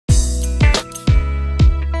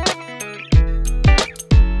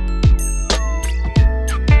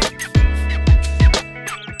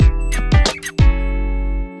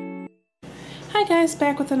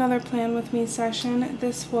back with another Plan With Me session.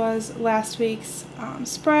 This was last week's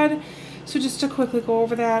spread, so just to quickly go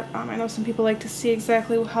over that. I know some people like to see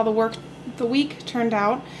exactly how the week turned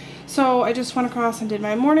out. So I just went across and did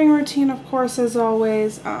my morning routine, of course, as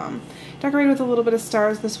always. Decorated with a little bit of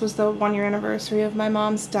stars. This was the 1-year anniversary of my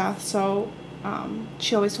mom's death, so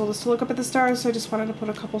she always told us to look up at the stars, so I just wanted to put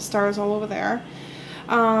a couple stars all over there.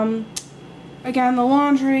 Again, the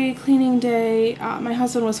laundry, cleaning day. My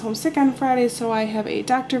husband was homesick on Friday, so I have a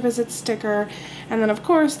doctor visit sticker. And then, of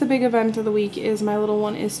course, the big event of the week is my little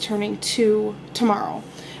one is turning 2 tomorrow.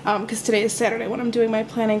 Because today is Saturday when I'm doing my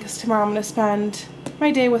planning, because tomorrow I'm going to spend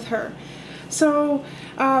my day with her. So,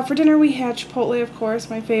 for dinner we had Chipotle, of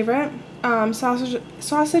course, my favorite.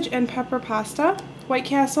 Sausage and pepper pasta, White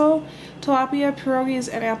Castle, tilapia, pierogies,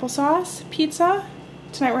 and applesauce, pizza.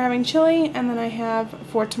 Tonight we're having chili, and then I have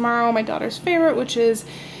for tomorrow my daughter's favorite, which is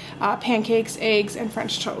pancakes, eggs, and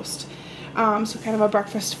French toast. So kind of a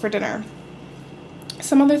breakfast for dinner.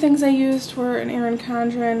 Some other things I used were an Erin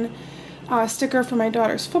Condren sticker for my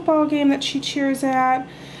daughter's football game that she cheers at.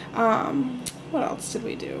 What else did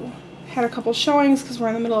we do? Had a couple showings because we're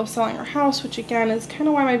in the middle of selling our house, which again is kind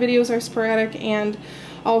of why my videos are sporadic and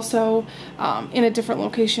also in a different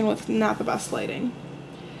location with not the best lighting.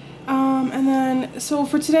 And then, so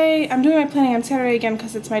for today, I'm doing my planning on Saturday again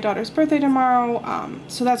because it's my daughter's birthday tomorrow,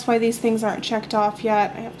 so that's why these things aren't checked off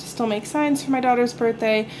yet. I have to still make signs for my daughter's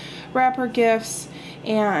birthday, wrap her gifts,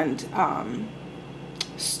 and go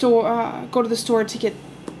to the store to get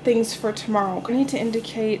things for tomorrow. I need to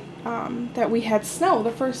indicate that we had snow,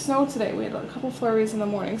 the first snow today. We had a couple flurries in the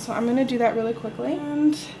morning, so I'm going to do that really quickly.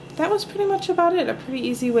 And that was pretty much about it, a pretty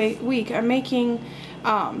easy week. I'm making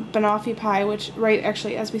banoffee pie, which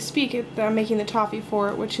actually as we speak, I'm making the toffee for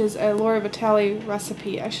it, which is a Lori Vitale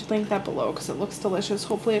recipe. I should link that below because it looks delicious.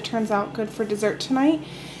 Hopefully it turns out good for dessert tonight.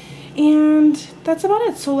 And that's about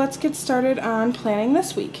it. So let's get started on planning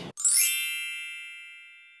this week.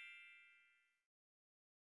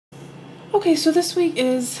 Okay, so this week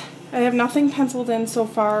I have nothing penciled in so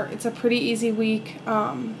far. It's a pretty easy week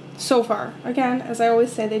so far. Again, as I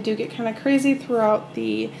always say, they do get kind of crazy throughout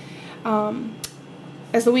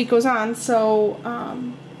as the week goes on, so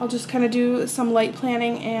I'll just kind of do some light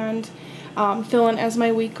planning and fill in as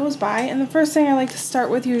my week goes by. And the first thing I like to start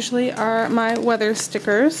with usually are my weather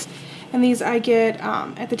stickers. And these I get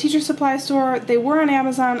at the teacher supply store. They were on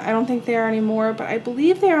Amazon. I don't think they are anymore, but I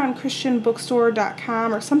believe they are on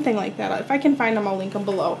christianbookstore.com or something like that. If I can find them, I'll link them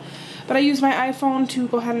below. But I use my iPhone to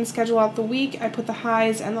go ahead and schedule out the week. I put the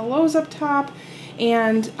highs and the lows up top,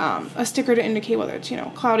 and a sticker to indicate whether it's,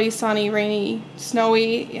 cloudy, sunny, rainy,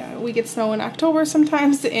 snowy. Yeah, we get snow in October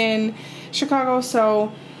sometimes in Chicago,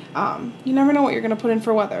 so you never know what you're going to put in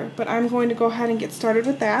for weather. But I'm going to go ahead and get started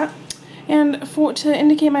with that. And to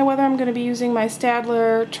indicate my weather, I'm going to be using my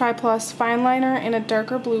Staedtler Tri-Plus Fine Liner in a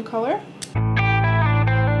darker blue color.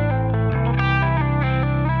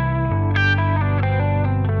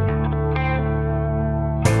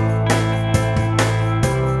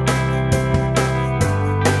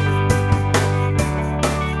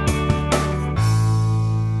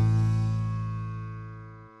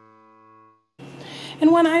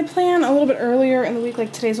 And when I plan a little bit earlier in the week,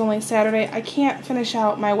 like today's only Saturday, I can't finish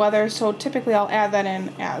out my weather, so typically I'll add that in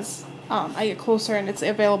as I get closer and it's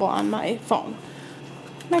available on my phone.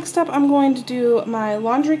 Next up, I'm going to do my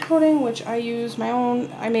laundry coating, which I use my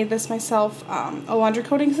own, I made this myself, a laundry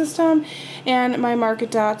coating system, and my Market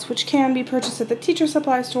Dots, which can be purchased at the teacher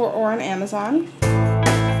supply store or on Amazon.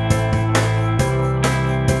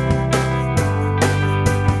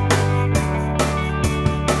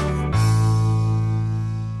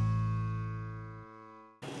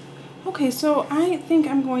 Okay, so I think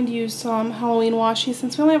I'm going to use some Halloween washi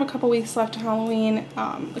since we only have a couple weeks left to Halloween,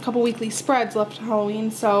 a couple weekly spreads left to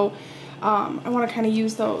Halloween, so I want to kind of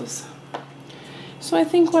use those. So I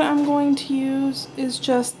think what I'm going to use is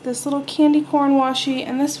just this little candy corn washi,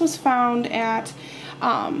 and this was found at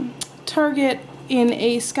Target in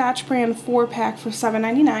a Scotch brand 4-pack for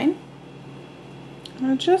 $7.99. I'm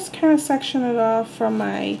going to just kind of section it off from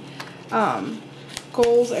my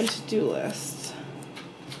goals and to-do lists.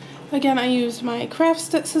 Again, I used my craft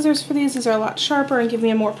scissors for these. These are a lot sharper and give me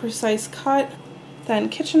a more precise cut than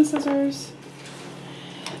kitchen scissors.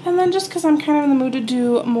 And then just because I'm kind of in the mood to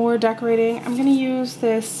do more decorating, I'm going to use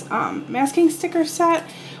this masking sticker set,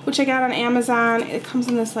 which I got on Amazon. It comes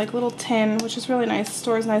in this like little tin, which is really nice. It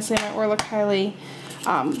stores nicely in my Orla Kylie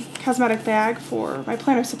cosmetic bag for my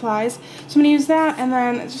planner supplies. So I'm going to use that, and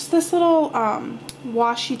then just this little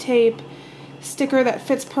washi tape sticker that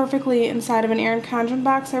fits perfectly inside of an Erin Condren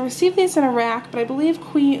box. I received these in a rack, but I believe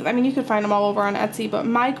you can find them all over on Etsy, but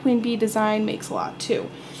My Queen Bee design makes a lot too.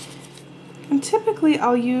 And typically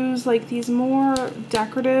I'll use like these more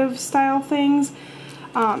decorative style things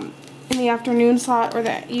in the afternoon slot or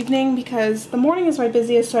the evening, because the morning is my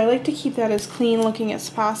busiest, so I like to keep that as clean looking as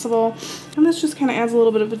possible. And this just kind of adds a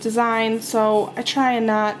little bit of a design, so I try and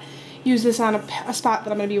not use this on a spot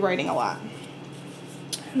that I'm going to be writing a lot.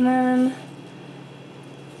 And then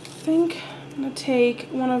I think I'm going to take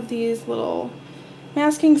one of these little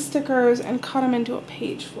masking stickers and cut them into a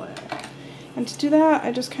page flag. And to do that,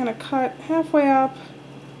 I just kind of cut halfway up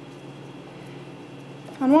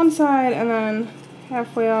on one side and then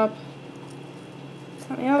halfway up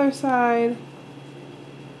on the other side.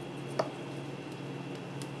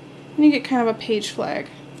 And you get kind of a page flag.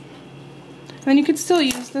 And then you could still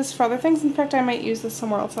use this for other things. In fact, I might use this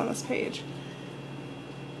somewhere else on this page.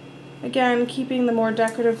 Again, keeping the more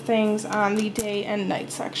decorative things on the day and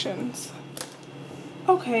night sections.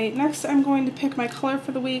 Okay, next I'm going to pick my color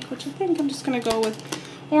for the week, which I think I'm just going to go with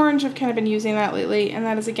orange. I've kind of been using that lately, and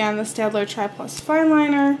that is again the Staedtler Tri Plus Fine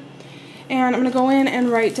Liner. And I'm going to go in and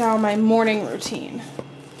write down my morning routine.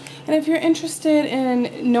 And if you're interested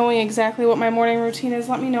in knowing exactly what my morning routine is,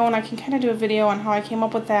 let me know and I can kind of do a video on how I came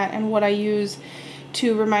up with that and what I use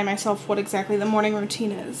to remind myself what exactly the morning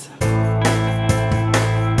routine is.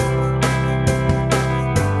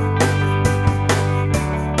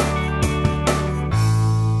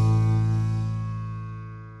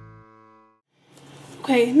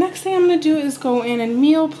 Okay, next thing I'm going to do is go in and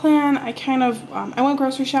meal plan. I went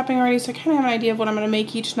grocery shopping already, so I kind of have an idea of what I'm going to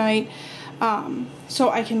make each night. So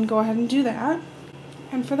I can go ahead and do that.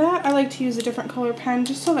 And for that, I like to use a different color pen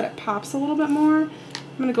just so that it pops a little bit more.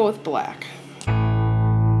 I'm going to go with black. I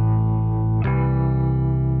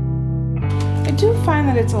do find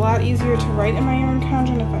that it's a lot easier to write in my Erin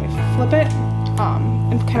Condren if I flip it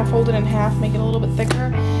and kind of fold it in half, make it a little bit thicker.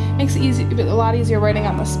 Makes it a lot easier writing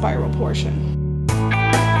on the spiral portion.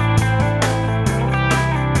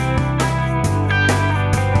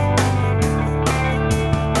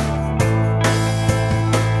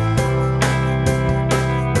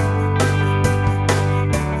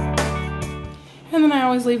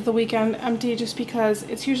 Leave the weekend empty just because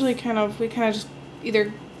it's usually we kind of just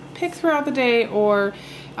either pick throughout the day or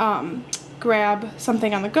grab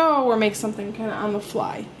something on the go or make something kind of on the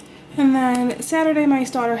fly. And then Saturday my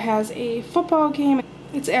daughter has a football game.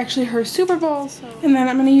 It's actually her Super Bowl. And then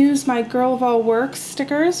I'm going to use my Girl of All Work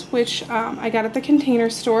stickers, which I got at the Container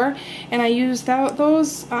Store, and I use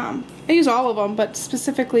those. I use all of them, but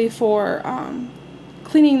specifically for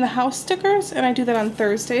cleaning the house stickers, and I do that on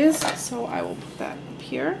Thursdays, so I will put that up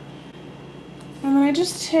here. And then I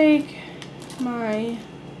just take my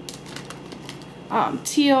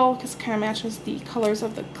teal, because it kind of matches the colors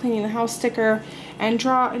of the cleaning the house sticker, and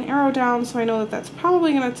draw an arrow down so I know that that's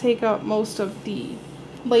probably going to take up most of the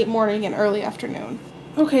late morning and early afternoon.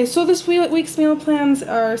 Okay, so this week's meal plans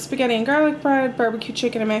are spaghetti and garlic bread, barbecue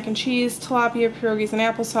chicken and mac and cheese, tilapia, pierogies, and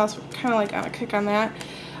applesauce. We're kind of like on a kick on that.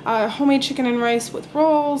 Homemade chicken and rice with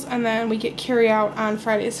rolls, and then we get carry out on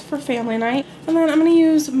Fridays for family night. And then I'm going to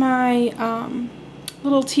use my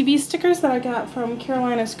little TV stickers that I got from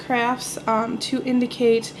Carolina's Crafts to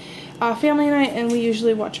indicate family night, and we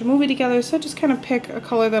usually watch a movie together, so I just kind of pick a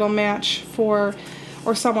color that'll match or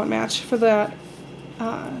somewhat match for that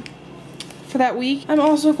week. I'm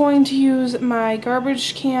also going to use my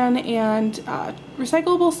garbage can and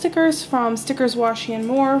recyclable stickers from Stickers, Washi, and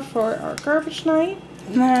More for our garbage night.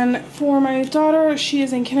 And then for my daughter, she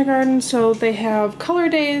is in kindergarten, so they have color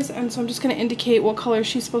days, and so I'm just going to indicate what color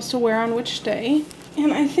she's supposed to wear on which day.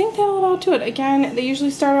 And I think that'll about do it. Again, they usually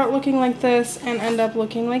start out looking like this and end up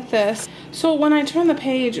looking like this. So when I turn the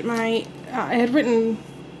page, I had written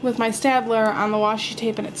with my Staedtler on the washi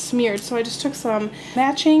tape and it's smeared, so I just took some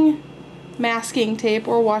matching masking tape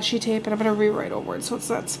or washi tape and I'm going to rewrite over it so it's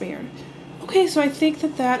not smeared. Okay, so I think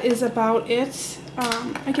that is about it.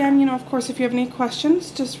 Again, of course, if you have any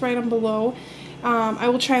questions, just write them below. I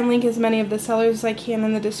will try and link as many of the sellers as I can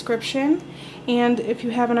in the description. And if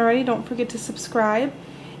you haven't already, don't forget to subscribe.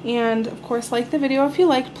 And, of course, like the video if you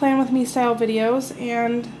liked Plan With Me style videos.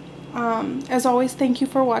 And, as always, thank you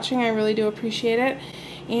for watching. I really do appreciate it.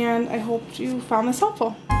 And I hope you found this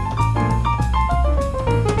helpful.